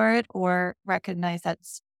explore it or recognize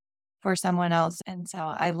that's for someone else. And so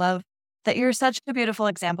I love that you're such a beautiful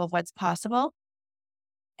example of what's possible.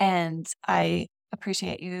 And I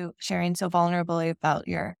appreciate you sharing so vulnerably about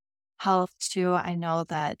your health too. I know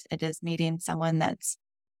that it is meeting someone that's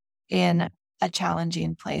in a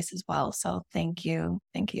challenging place as well. So thank you.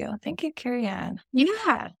 Thank you. Thank you, Carrie-Ann.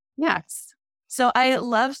 Yeah. Yes. So I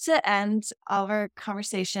love to end all of our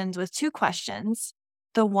conversations with two questions.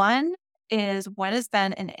 The one is, what has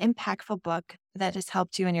been an impactful book that has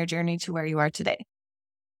helped you in your journey to where you are today?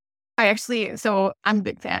 So I'm a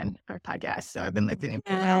big fan of our podcast. So I've been listening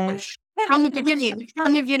from the beginning.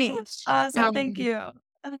 Awesome. Thank you.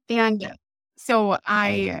 And so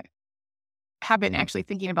I have been actually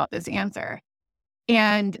thinking about this answer.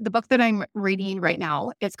 And the book that I'm reading right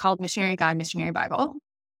now, it's called Missionary God, Missionary Bible.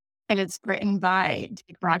 And it's written by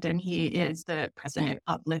Dick Broughton. He is the president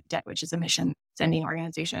of Lift It, which is a mission sending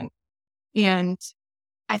organization. And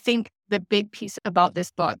I think the big piece about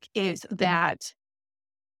this book is that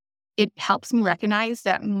it helps me recognize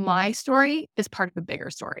that my story is part of a bigger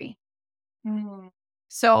story. Mm-hmm.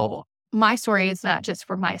 So my story is not just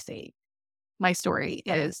for my sake. My story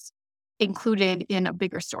is included in a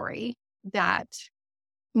bigger story that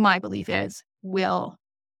my belief is will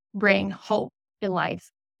bring hope in life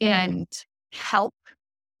and help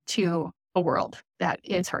to a world that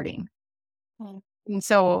is hurting. And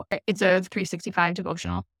so it's a 365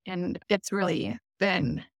 devotional, and it's really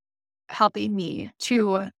been helping me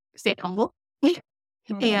to stay humble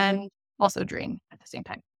and also dream at the same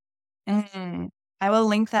time. Mm-hmm. I will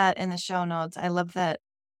link that in the show notes. I love that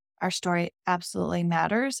our story absolutely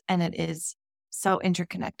matters, and it is so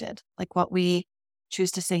interconnected. Like what we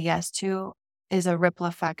choose to say yes to is a ripple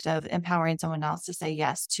effect of empowering someone else to say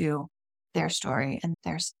yes to their story and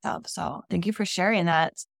their self. So thank you for sharing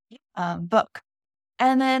that book.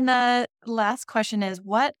 And then the last question is,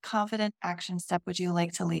 what confident action step would you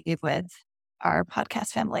like to leave with our podcast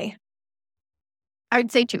family? I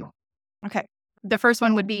would say 2. Okay. The first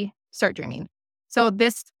one would be start dreaming. So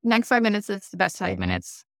this next 5 minutes is the best 5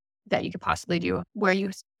 minutes that you could possibly do, where you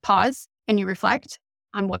pause and you reflect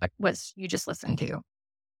on what was you just listened to.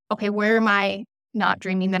 Okay, where am I not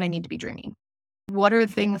dreaming that I need to be dreaming? What are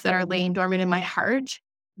the things that are laying dormant in my heart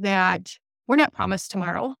that we're not promised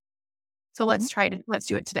tomorrow? So let's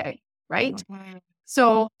do it today, right?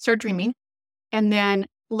 So start dreaming and then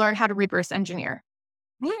learn how to reverse engineer.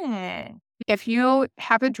 If you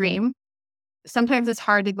have a dream, sometimes it's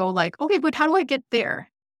hard to go like, okay, but how do I get there?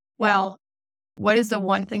 Well, what is the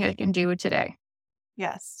one thing I can do today?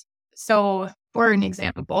 Yes. So for an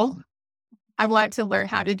example, I want to learn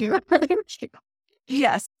how to do a Rubik's Cube.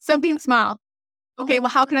 Yes. Something small. Okay, well,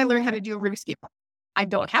 how can I learn how to do a Rubik's Cube? I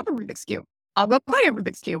don't have a Rubik's Cube. I'll go buy a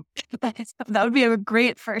Rubik's Cube. That would be a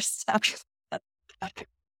great first step.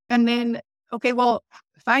 And then, okay, well,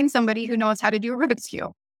 find somebody who knows how to do a Rubik's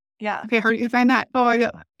Cube. Yeah. Okay, how do you find that?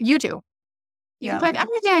 Oh, YouTube. You can find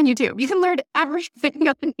everything on YouTube. You can learn everything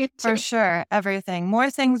on YouTube. For sure. Everything.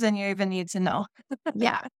 More things than you even need to know.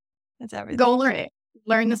 Yeah. It's everything. Go learn it.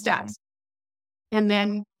 Learn the steps. And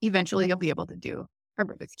then eventually you'll be able to do a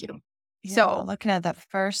Rubik's Cube. Yeah, So looking at that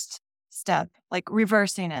first step, like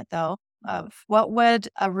reversing it though, of what would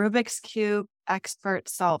a Rubik's Cube expert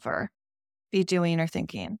solver be doing or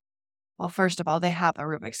thinking? Well, first of all, they have a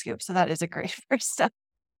Rubik's Cube. So that is a great first step.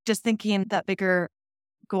 Just thinking that bigger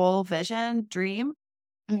goal, vision, dream.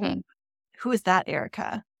 Who is that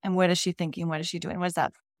Erica? And what is she thinking? What is she doing? What is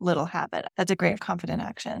that little habit? That's a great confident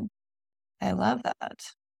action. I love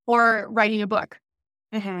that. Or writing a book.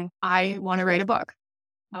 I want to write a book.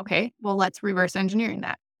 Okay, well, let's reverse engineering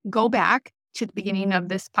that. Go back to the beginning of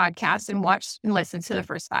this podcast and watch and listen to the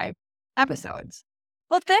first 5 episodes.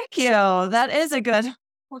 Well, thank you. That is a good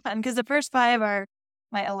one because the first 5 are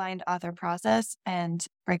my aligned author process and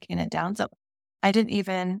breaking it down. So I didn't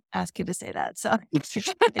even ask you to say that. So,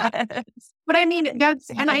 but I mean, that's,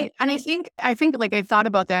 and I think like I thought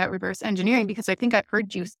about that reverse engineering because I think I've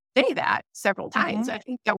heard you say that several times. I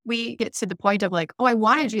think that we get to the point of like, oh, I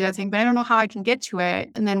want to do that thing, but I don't know how I can get to it.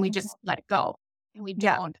 And then we just let it go and we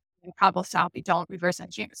don't. We problem solve. We don't reverse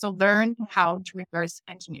engineer. So learn how to reverse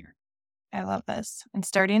engineer. I love this. And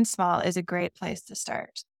starting small is a great place to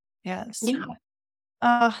start. Yes.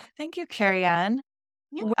 Yeah. Thank you, Carri Ann.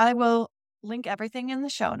 Yeah. I will link everything in the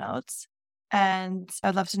show notes. And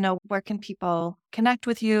I'd love to know, where can people connect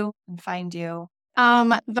with you and find you?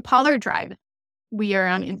 The Pollard Tribe. We are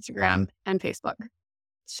on Instagram and Facebook.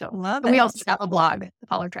 So love it. We also got a blog, the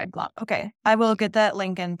Pollard Tribe blog. Okay. I will get that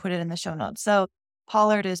link and put it in the show notes. So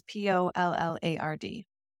Pollard is Pollard.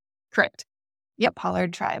 Correct. Yep.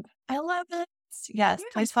 Pollard Tribe. I love it. Yes.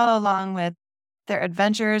 Please follow along with their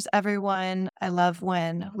adventures, everyone. I love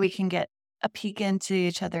when we can get a peek into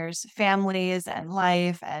each other's families and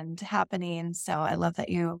life and happenings. So I love that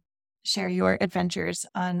you share your adventures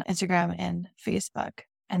on Instagram and Facebook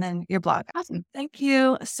and then your blog. Awesome. Thank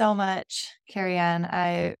you so much, Carri Ann.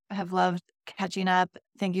 I have loved catching up.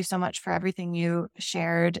 Thank you so much for everything you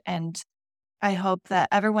shared. And I hope that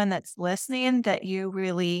everyone that's listening, that you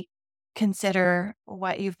really consider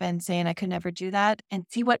what you've been saying, I could never do that, and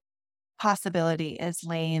see what possibility is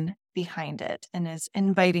laying behind it and is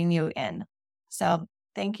inviting you in. So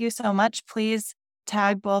thank you so much. Please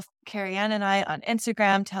tag both Carri Ann and I on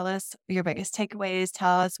Instagram. Tell us your biggest takeaways.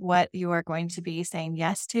 Tell us what you are going to be saying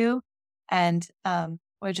yes to. And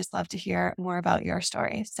we'd just love to hear more about your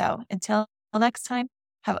story. So until next time,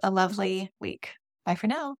 have a lovely week. Bye for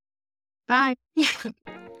now. Bye.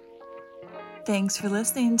 Thanks for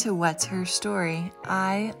listening to What's Her Story.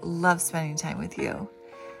 I love spending time with you.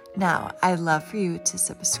 Now, I'd love for you to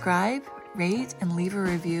subscribe, rate, and leave a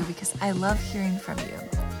review because I love hearing from you.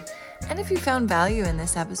 And if you found value in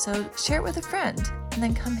this episode, share it with a friend and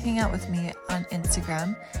then come hang out with me on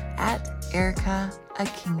Instagram at Erica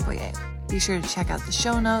Akingboye. Be sure to check out the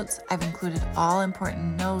show notes. I've included all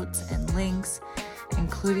important notes and links,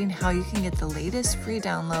 including how you can get the latest free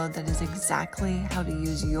download that is exactly how to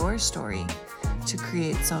use your story to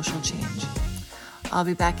create social change. I'll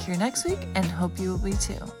be back here next week and hope you will be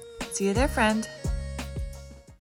too. See you there, friend.